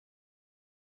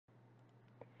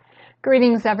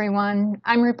Greetings, everyone.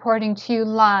 I'm reporting to you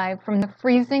live from the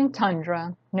freezing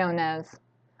tundra known as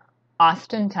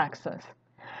Austin, Texas.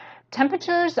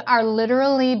 Temperatures are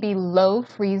literally below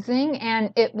freezing,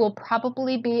 and it will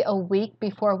probably be a week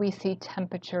before we see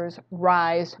temperatures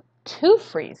rise to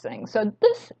freezing. So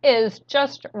this is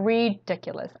just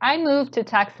ridiculous. I moved to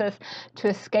Texas to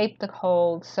escape the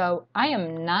cold, so I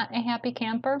am not a happy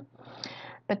camper.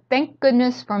 But thank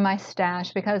goodness for my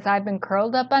stash because I've been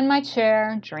curled up on my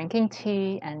chair, drinking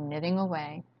tea and knitting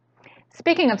away.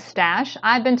 Speaking of stash,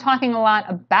 I've been talking a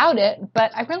lot about it,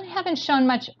 but I really haven't shown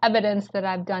much evidence that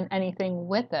I've done anything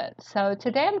with it. So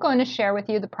today I'm going to share with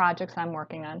you the projects I'm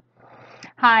working on.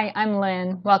 Hi, I'm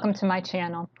Lynn. Welcome to my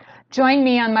channel. Join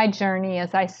me on my journey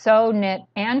as I sew, knit,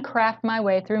 and craft my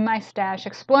way through my stash,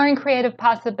 exploring creative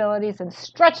possibilities and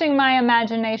stretching my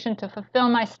imagination to fulfill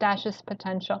my stash's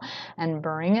potential and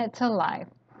bring it to life.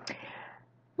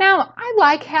 Now, I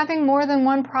like having more than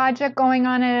one project going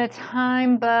on at a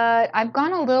time, but I've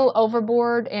gone a little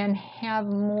overboard and have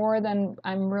more than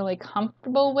I'm really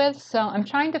comfortable with, so I'm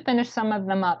trying to finish some of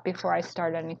them up before I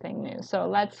start anything new. So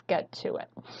let's get to it.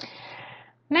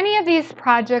 Many of these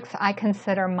projects I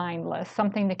consider mindless,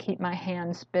 something to keep my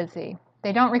hands busy.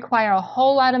 They don't require a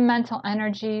whole lot of mental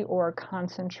energy or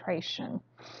concentration.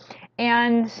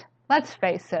 And let's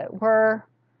face it, we're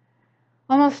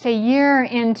almost a year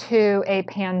into a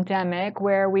pandemic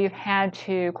where we've had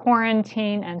to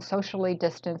quarantine and socially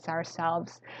distance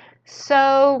ourselves.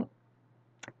 So,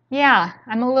 yeah,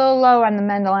 I'm a little low on the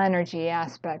mental energy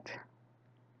aspect.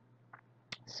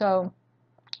 So,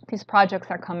 these projects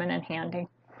are coming in handy.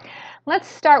 Let's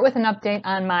start with an update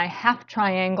on my half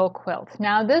triangle quilt.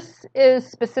 Now this is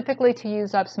specifically to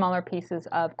use up smaller pieces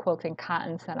of quilting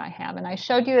cottons that I have, and I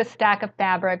showed you a stack of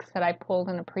fabrics that I pulled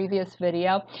in a previous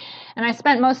video, and I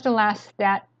spent most of last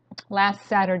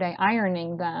Saturday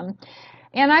ironing them.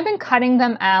 And I've been cutting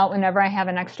them out whenever I have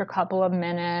an extra couple of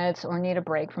minutes or need a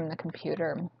break from the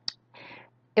computer.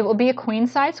 It will be a queen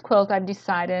size quilt, I've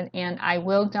decided, and I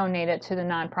will donate it to the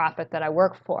nonprofit that I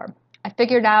work for. I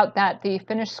figured out that the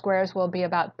finished squares will be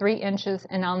about 3 inches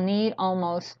and I'll need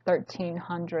almost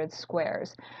 1,300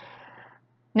 squares.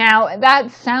 Now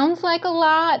that sounds like a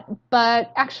lot,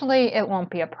 but actually it won't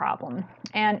be a problem.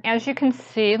 And as you can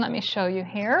see, let me show you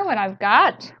here what I've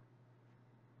got.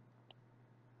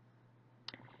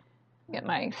 Get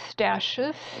my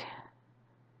stashes.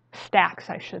 Stacks,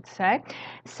 I should say.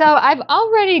 So I've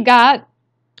already got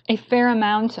a fair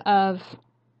amount of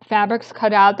fabrics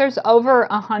cut out. There's over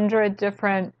 100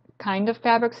 different kind of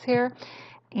fabrics here,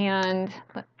 and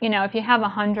you know, if you have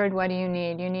 100, what do you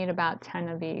need? You need about 10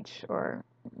 of each, or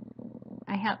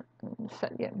I have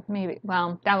maybe,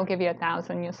 well, that will give you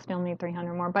 1,000. You'll still need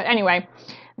 300 more, but anyway,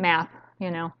 math,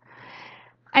 you know.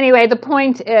 Anyway, the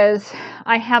point is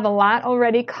I have a lot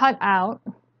already cut out.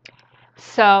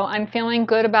 So I'm feeling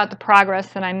good about the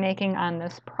progress that I'm making on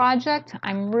this project.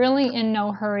 I'm really in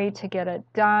no hurry to get it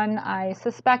done. I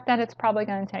suspect that it's probably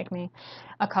going to take me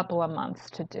a couple of months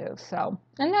to do. So,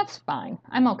 and that's fine.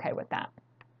 I'm okay with that.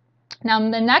 Now,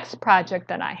 the next project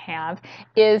that I have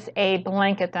is a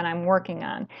blanket that I'm working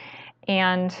on.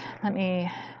 And let me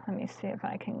see if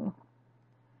I can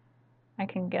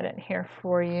get it here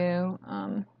for you.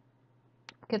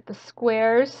 Get the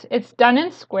squares. It's done in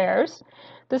squares.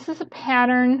 This is a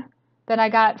pattern that I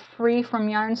got free from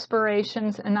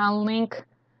Yarnspirations, and I'll link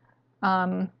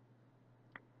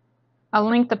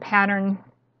the pattern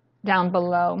down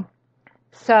below.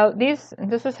 So this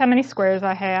is how many squares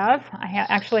I have. I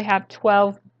actually have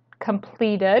 12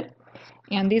 completed,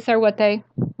 and these are what they,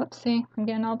 whoopsie, I'm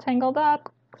getting all tangled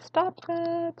up. Stop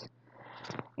it.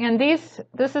 And this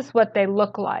is what they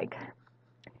look like.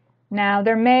 Now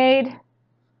they're made,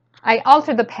 I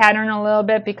altered the pattern a little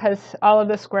bit because all of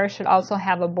the squares should also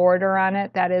have a border on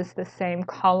it that is the same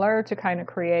color to kind of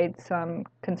create some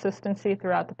consistency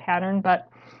throughout the pattern, but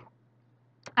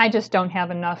I just don't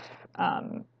have enough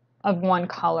of one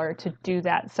color to do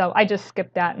that. So I just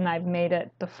skipped that and I've made it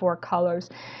the 4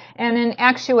 colors. And in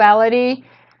actuality,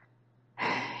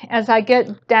 as I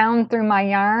get down through my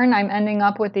yarn, I'm ending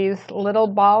up with these little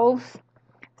balls.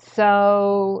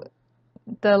 So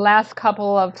the last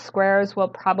couple of squares will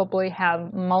probably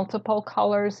have multiple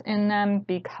colors in them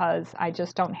because I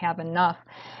just don't have enough,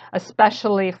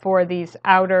 especially for these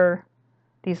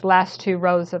last 2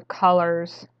 rows of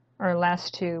colors, or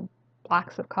last 2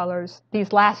 blocks of colors,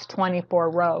 these last 24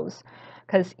 rows,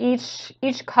 because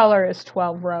each color is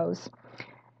 12 rows.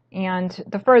 And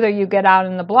the further you get out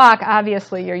in the block,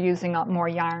 obviously you're using up more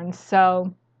yarn.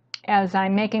 So as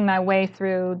I'm making my way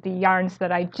through the yarns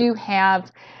that I do have,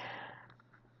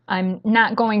 I'm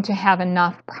not going to have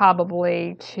enough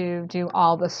probably to do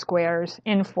all the squares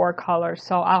in 4 colors,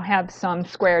 so I'll have some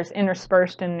squares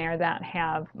interspersed in there that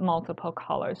have multiple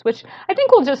colors, which I think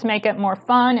will just make it more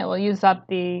fun. It will use up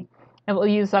the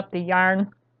yarn.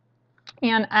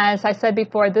 And as I said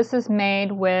before, this is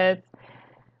made with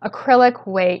acrylic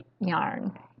weight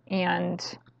yarn,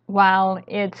 and while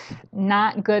it's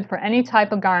not good for any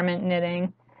type of garment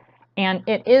knitting, and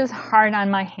it is hard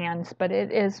on my hands, but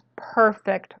it is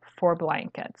perfect for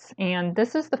blankets. And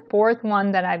this is the 4th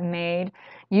one that I've made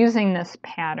using this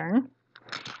pattern.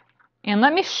 And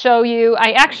let me show you,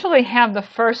 I actually have the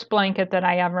first blanket that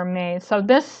I ever made. So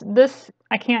this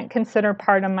I can't consider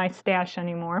part of my stash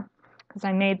anymore because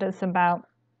I made this about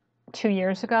 2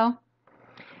 years ago.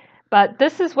 But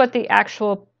this is what the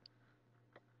actual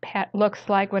pet looks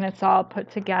like when it's all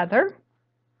put together.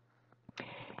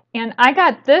 And I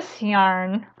got this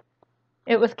yarn.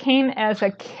 It came as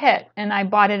a kit, and I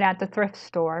bought it at the thrift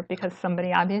store because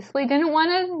somebody obviously didn't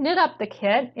want to knit up the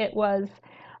kit. It was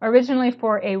originally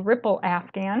for a ripple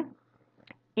afghan.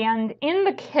 And in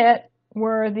the kit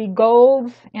were the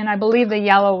golds, and I believe the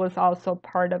yellow was also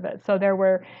part of it. So there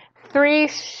were 3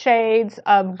 shades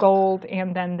of gold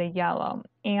and then the yellow.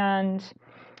 And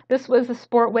this was a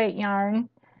sport weight yarn.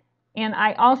 And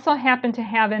I also happen to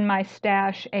have in my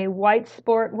stash a white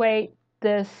sport weight,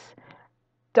 this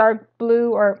dark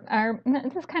blue, or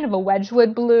this is kind of a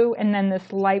Wedgwood blue, and then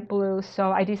this light blue.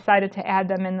 So I decided to add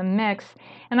them in the mix.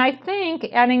 And I think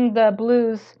adding the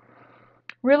blues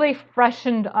really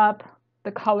freshened up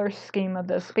the color scheme of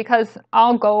this because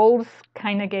all golds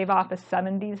kind of gave off a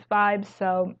 70s vibe.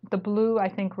 So the blue, I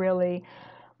think, really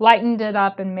lightened it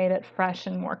up and made it fresh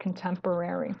and more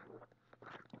contemporary.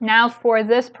 Now for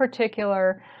this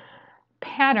particular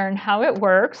pattern, how it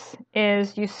works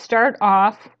is you start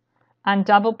off on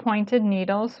double pointed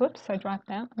needles. Whoops, I dropped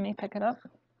that. Let me pick it up.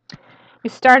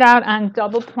 You start out on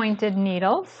double pointed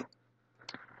needles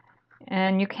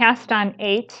and you cast on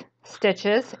 8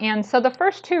 stitches. And so the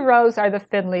first 2 rows are the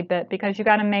fiddly bit because you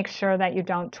got to make sure that you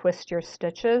don't twist your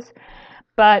stitches.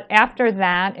 But after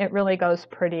that, it really goes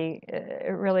pretty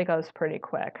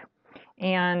quick.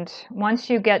 And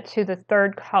once you get to the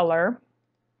 3rd color,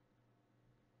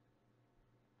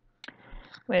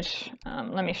 which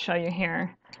let me show you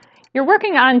here, you're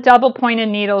working on double pointed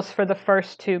needles for the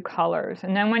first 2 colors.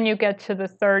 And then when you get to the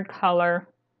 3rd color,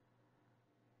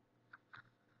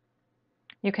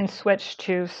 you can switch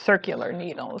to circular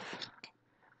needles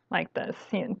like this.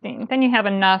 Then you have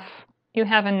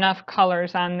enough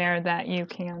colors on there that you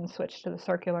can switch to the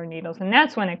circular needles. And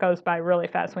that's when it goes by really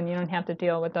fast, when you don't have to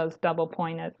deal with those double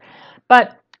pointed.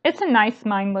 But it's a nice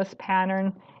mindless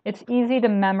pattern. It's easy to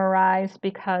memorize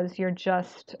because you're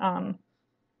just,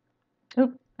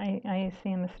 oops, I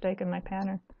see a mistake in my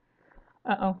pattern.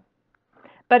 Uh-oh.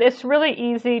 But it's really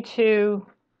easy to,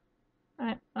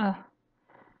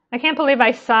 I can't believe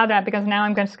I saw that because now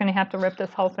I'm just going to have to rip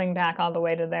this whole thing back all the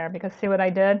way to there because see what I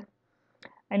did?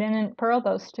 I didn't purl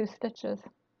those 2 stitches.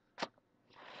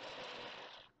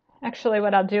 Actually,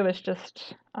 what I'll do is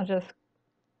I'll just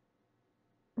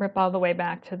rip all the way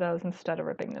back to those instead of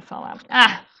ripping this all out.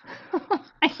 Ah!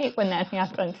 I hate when that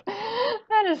happens.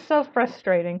 That is so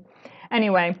frustrating.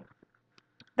 Anyway,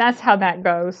 that's how that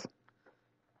goes.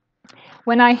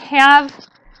 When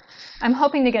I'm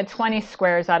hoping to get 20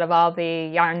 squares out of all the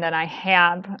yarn that I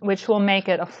have, which will make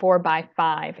it a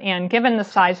 4x5. And given the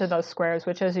size of those squares,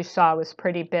 which as you saw was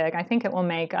pretty big, I think it will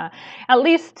make at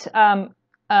least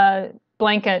a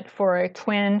blanket for a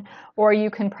twin, or you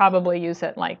can probably use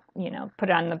it like, put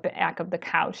it on the back of the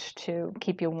couch to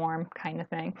keep you warm kind of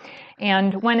thing.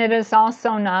 And when it is all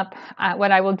sewn up,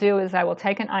 what I will do is I will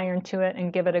take an iron to it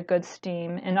and give it a good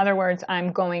steam. In other words,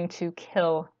 I'm going to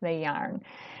kill the yarn.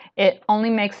 It only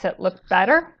makes it look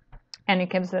better, and it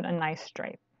gives it a nice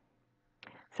drape.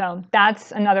 So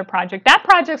that's another project. That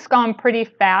project's gone pretty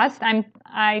fast.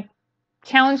 I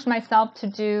challenged myself to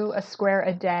do a square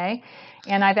a day,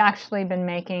 and I've actually been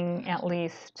making at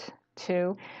least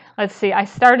 2. Let's see, I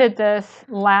started this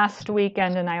last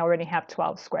weekend, and I already have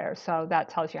 12 squares, so that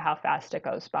tells you how fast it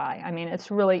goes by. I mean, it's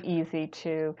really easy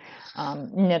to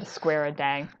knit a square a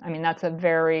day. I mean, that's a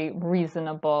very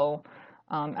reasonable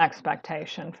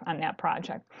expectation on that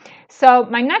project. So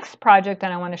my next project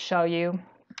that I want to show you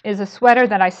is a sweater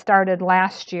that I started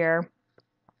last year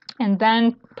and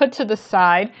then put to the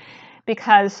side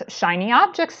because shiny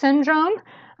object syndrome.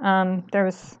 There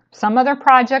was some other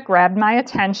project grabbed my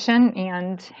attention,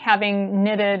 and having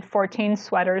knitted 14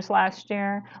 sweaters last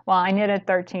year, well, I knitted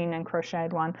 13 and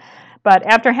crocheted 1. But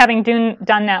after having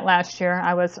done that last year,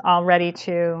 I was all ready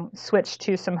to switch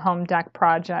to some home deck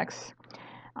projects.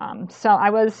 So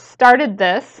I started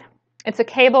this. It's a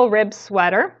cable rib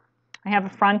sweater. I have a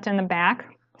front and a back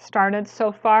started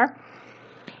so far.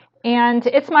 And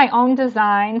it's my own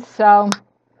design, so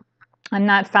I'm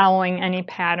not following any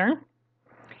pattern.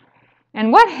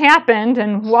 And what happened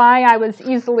and why I was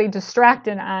easily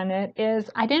distracted on it is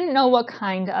I didn't know what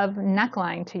kind of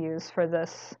neckline to use for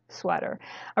this sweater.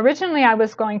 Originally, I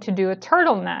was going to do a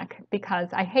turtleneck because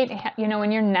I hate,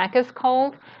 when your neck is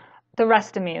cold, the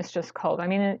rest of me is just cold. I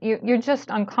mean, you're just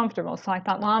uncomfortable. So I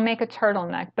thought, well, I'll make a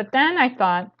turtleneck. But then I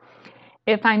thought,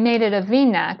 if I made it a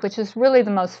V-neck, which is really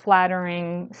the most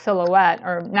flattering silhouette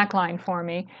or neckline for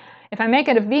me, if I make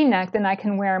it a V-neck, then I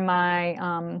can wear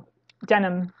my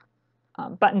denim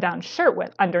button-down shirt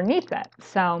with underneath it.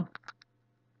 So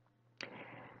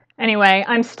anyway,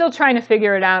 I'm still trying to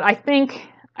figure it out. I think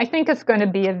it's going to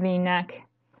be a V-neck.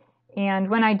 And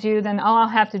when I do, then all I'll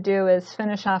have to do is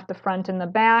finish off the front and the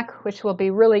back, which will be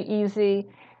really easy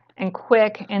and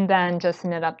quick, and then just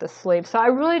knit up the sleeve. So I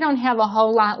really don't have a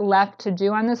whole lot left to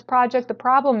do on this project. The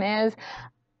problem is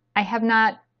I have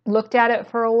not looked at it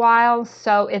for a while,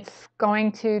 so it's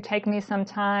going to take me some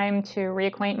time to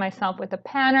reacquaint myself with the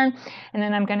pattern, and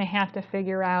then I'm going to have to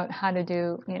figure out how to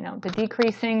do, the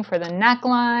decreasing for the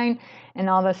neckline and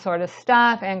all this sort of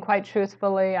stuff. And quite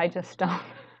truthfully, I just don't.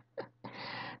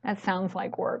 That sounds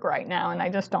like work right now, and I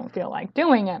just don't feel like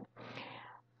doing it.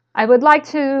 I would like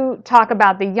to talk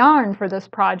about the yarn for this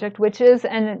project, which is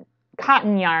a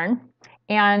cotton yarn,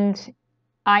 and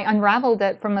I unraveled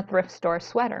it from a thrift store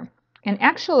sweater. And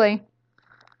actually,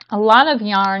 a lot of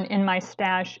yarn in my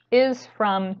stash is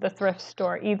from the thrift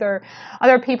store, either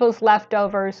other people's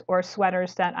leftovers or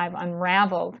sweaters that I've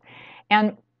unraveled.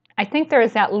 And I think there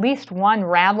is at least one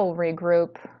Ravelry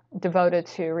group devoted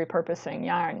to repurposing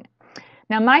yarn.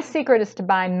 Now, my secret is to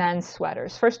buy men's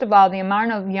sweaters. First of all, the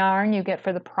amount of yarn you get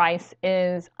for the price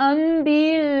is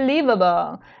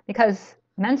unbelievable because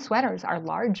men's sweaters are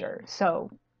larger.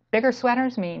 So bigger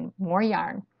sweaters mean more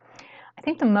yarn. I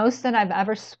think the most that I've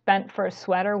ever spent for a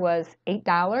sweater was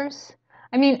 $8.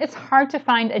 I mean, it's hard to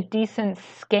find a decent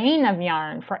skein of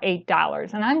yarn for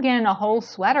 $8, and I'm getting a whole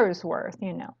sweater's worth,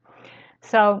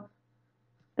 So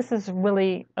this is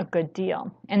really a good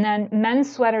deal. And then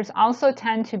men's sweaters also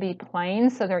tend to be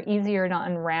plain, so they're easier to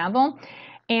unravel.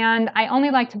 And I only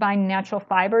like to buy natural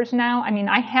fibers now. I mean,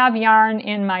 I have yarn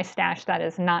in my stash that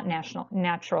is not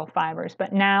natural fibers,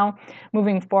 but now,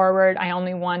 moving forward, I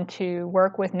only want to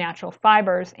work with natural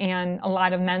fibers, and a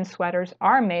lot of men's sweaters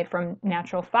are made from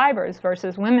natural fibers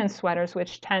versus women's sweaters,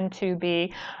 which tend to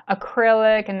be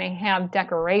acrylic, and they have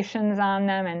decorations on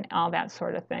them and all that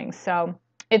sort of thing. So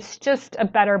it's just a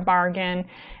better bargain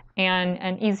and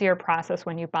an easier process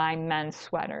when you buy men's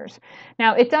sweaters.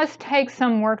 Now, it does take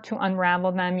some work to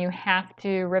unravel them. You have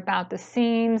to rip out the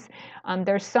seams.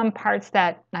 There's some parts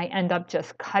that I end up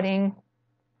just cutting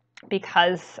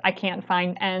because I can't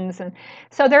find ends. And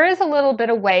so there is a little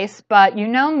bit of waste, but you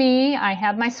know me, I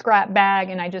have my scrap bag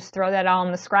and I just throw that all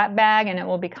in the scrap bag and it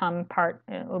will become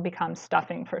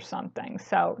stuffing for something.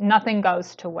 So nothing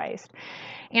goes to waste.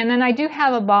 And then I do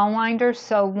have a ball winder,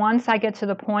 so once I get to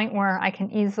the point where I can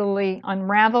easily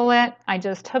unravel it, I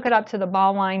just hook it up to the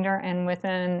ball winder, and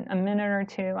within a minute or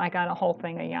two, I got a whole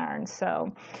thing of yarn.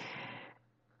 So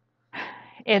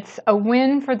it's a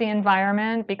win for the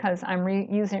environment because I'm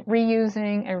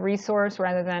reusing a resource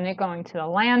rather than it going to the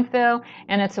landfill,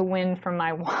 and it's a win for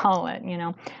my wallet,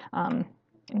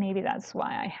 Maybe that's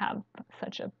why I have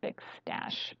such a big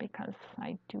stash, because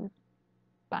I do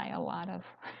buy a lot of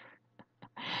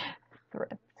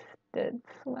thrifted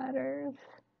sweaters.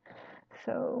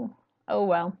 So, oh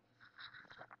well.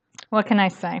 What can I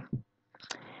say?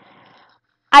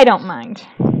 I don't mind.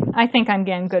 I think I'm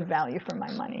getting good value for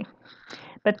my money.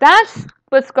 But that's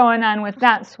what's going on with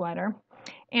that sweater.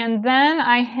 And then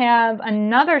I have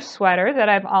another sweater that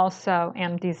I've also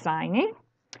am designing.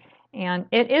 And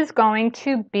it is going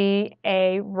to be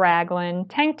a raglan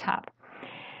tank top.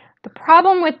 The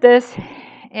problem with this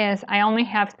is I only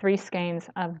have 3 skeins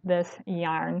of this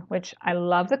yarn, which I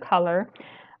love the color.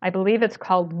 I believe it's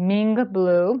called Ming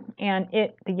Blue, and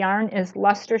the yarn is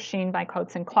Luster Sheen by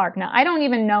Coats & Clark. Now, I don't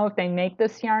even know if they make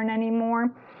this yarn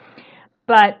anymore,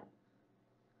 but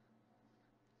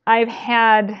I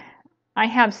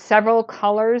have several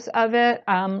colors of it.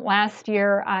 Last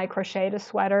year, I crocheted a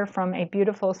sweater from a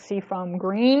beautiful seafoam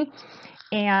green,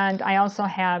 and I also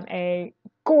have a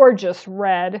gorgeous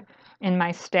red in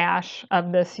my stash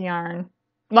of this yarn.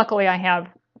 Luckily, I have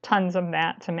tons of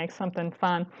that to make something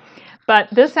fun. But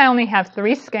this I only have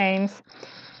 3 skeins,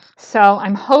 so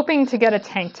I'm hoping to get a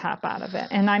tank top out of it.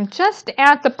 And I'm just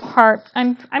at the part,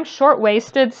 I'm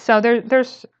short-waisted, so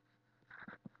there's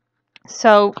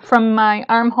So from my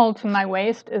armhole to my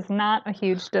waist is not a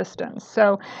huge distance.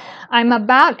 So I'm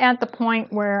about at the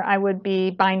point where I would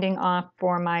be binding off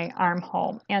for my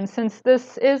armhole. And since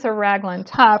this is a raglan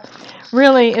top,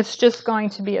 really it's just going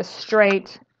to be a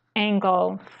straight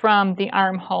angle from the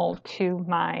armhole to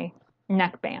my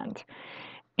neckband.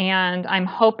 And I'm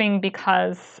hoping,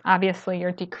 because obviously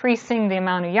you're decreasing the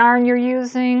amount of yarn you're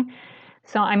using,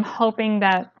 so I'm hoping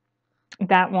that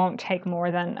that won't take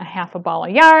more than a half a ball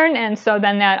of yarn, and so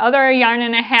then that other yarn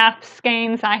and a half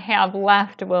skeins I have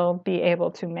left will be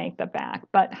able to make the back.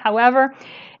 But however,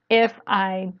 if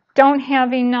I don't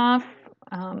have enough,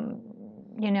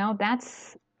 you know,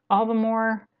 that's all the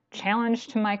more challenge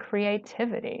to my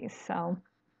creativity. So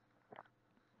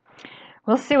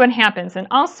we'll see what happens. And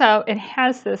also it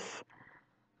has this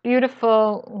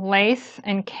beautiful lace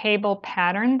and cable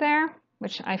pattern there,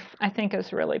 which I think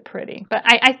is really pretty. But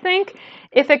I think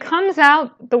if it comes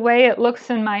out the way it looks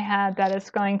in my head, that it's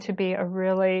going to be a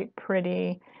really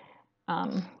pretty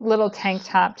little tank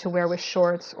top to wear with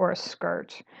shorts or a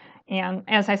skirt. And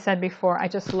as I said before, I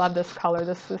just love this color.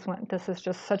 This is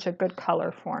just such a good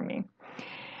color for me.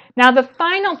 Now the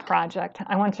final project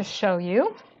I want to show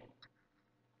you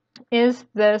is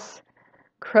this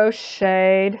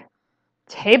crocheted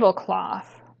tablecloth.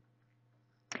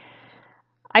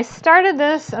 I started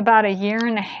this about 1.5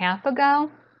 years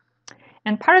ago,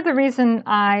 and part of the reason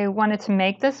I wanted to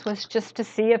make this was just to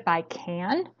see if I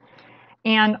can,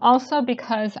 and also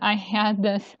because I had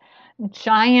this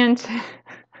giant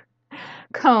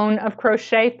cone of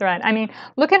crochet thread. I mean,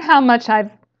 look at how much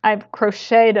I've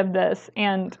crocheted of this,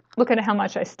 and look at how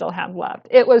much I still have left.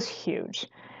 It was huge.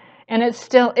 And it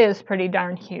still is pretty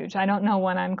darn huge. I don't know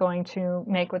what I'm going to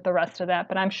make with the rest of that,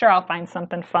 but I'm sure I'll find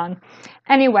something fun.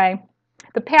 Anyway,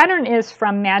 the pattern is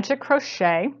from Magic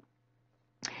Crochet,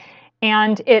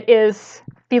 and it is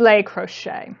filet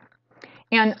crochet.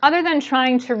 And other than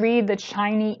trying to read the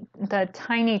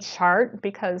tiny chart,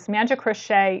 because Magic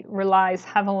Crochet relies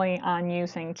heavily on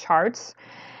using charts,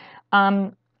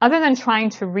 other than trying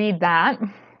to read that,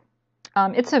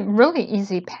 it's a really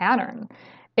easy pattern.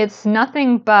 It's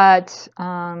nothing but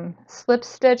slip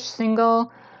stitch,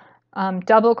 single,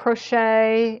 double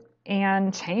crochet,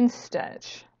 and chain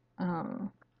stitch.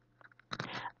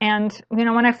 And you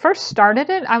know, when I first started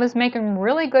it, I was making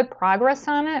really good progress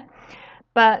on it,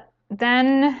 but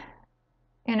then,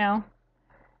 you know,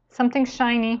 something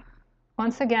shiny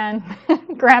once again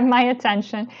grabbed my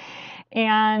attention,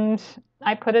 and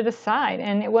I put it aside.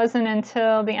 And it wasn't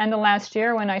until the end of last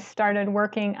year when I started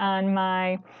working on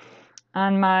my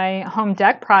home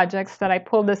deck projects that I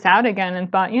pulled this out again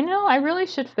and thought, you know, I really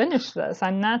should finish this.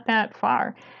 I'm not that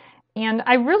far. And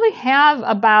I really have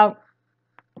about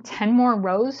 10 more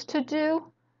rows to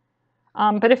do.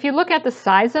 But if you look at the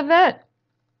size of it,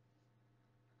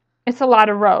 it's a lot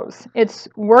of rows. It's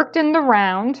worked in the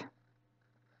round,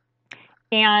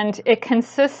 and it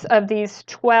consists of these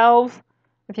 12,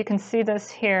 if you can see this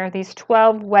here, these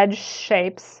 12 wedge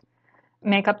shapes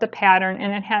make up the pattern,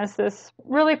 and it has this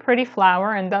really pretty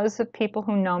flower, and those of people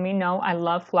who know me know I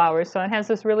love flowers, so it has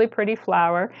this really pretty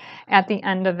flower at the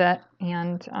end of it,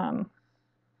 and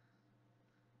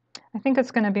I think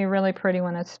it's going to be really pretty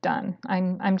when it's done.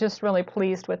 I'm just really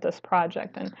pleased with this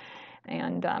project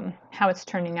and how it's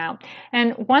turning out.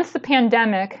 And once the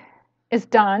pandemic is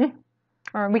done,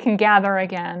 or we can gather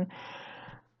again,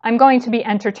 I'm going to be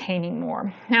entertaining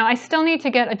more. Now, I still need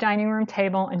to get a dining room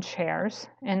table and chairs,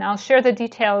 and I'll share the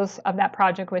details of that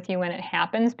project with you when it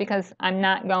happens, because I'm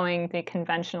not going the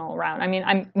conventional route. I mean,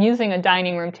 I'm using a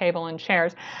dining room table and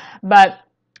chairs, but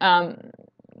I'm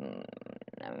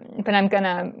going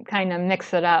to kind of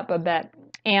mix it up a bit.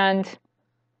 And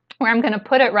where I'm going to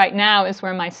put it right now is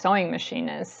where my sewing machine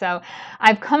is. So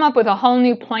I've come up with a whole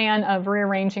new plan of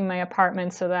rearranging my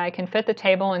apartment so that I can fit the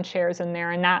table and chairs in there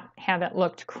and not have it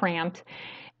looked cramped.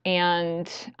 And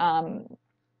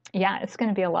yeah, it's going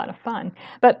to be a lot of fun.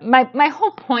 But my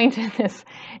whole point in this,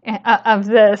 of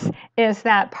this is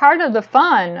that part of the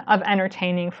fun of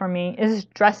entertaining for me is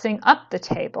dressing up the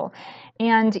table.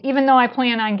 And even though I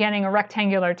plan on getting a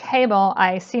rectangular table,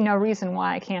 I see no reason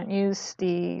why I can't use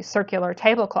the circular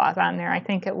tablecloth on there. I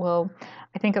think it will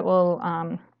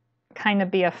kind of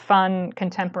be a fun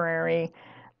contemporary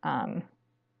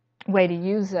way to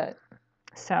use it.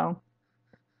 So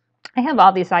I have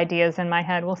all these ideas in my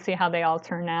head. We'll see how they all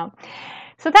turn out.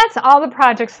 So that's all the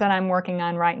projects that I'm working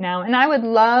on right now, and I would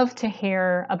love to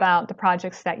hear about the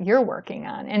projects that you're working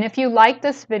on. And if you like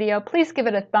this video, please give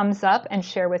it a thumbs up and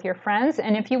share with your friends.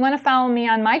 And if you want to follow me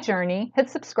on my journey, hit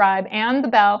subscribe and the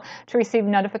bell to receive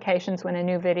notifications when a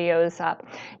new video is up.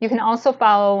 You can also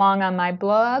follow along on my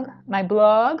blog.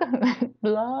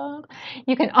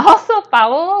 You can also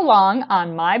follow along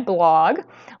on my blog.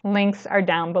 Links are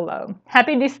down below.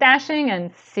 Happy destashing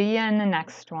and see you in the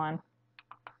next one.